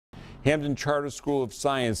Hampden Charter School of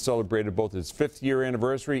Science celebrated both its 5th-year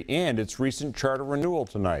anniversary and its recent charter renewal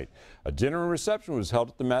tonight. A dinner and reception was held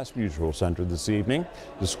at the MassMutual Center this evening.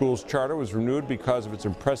 The school's charter was renewed because of its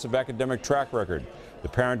impressive academic track record. The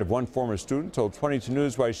parent of one former student told 22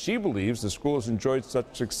 News why she believes the school has enjoyed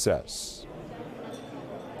such success.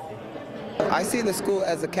 I see the school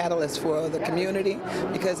as a catalyst for the community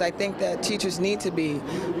because I think that teachers need to be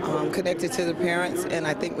connected to the parents, and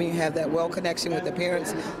I think when you have that well connection with the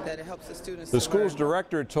parents, that it helps the students. The school's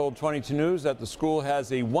director told 22 News that the school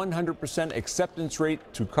has a 100% acceptance rate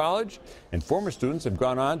to college, and former students have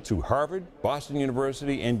gone on to Harvard, Boston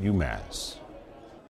University, and UMass.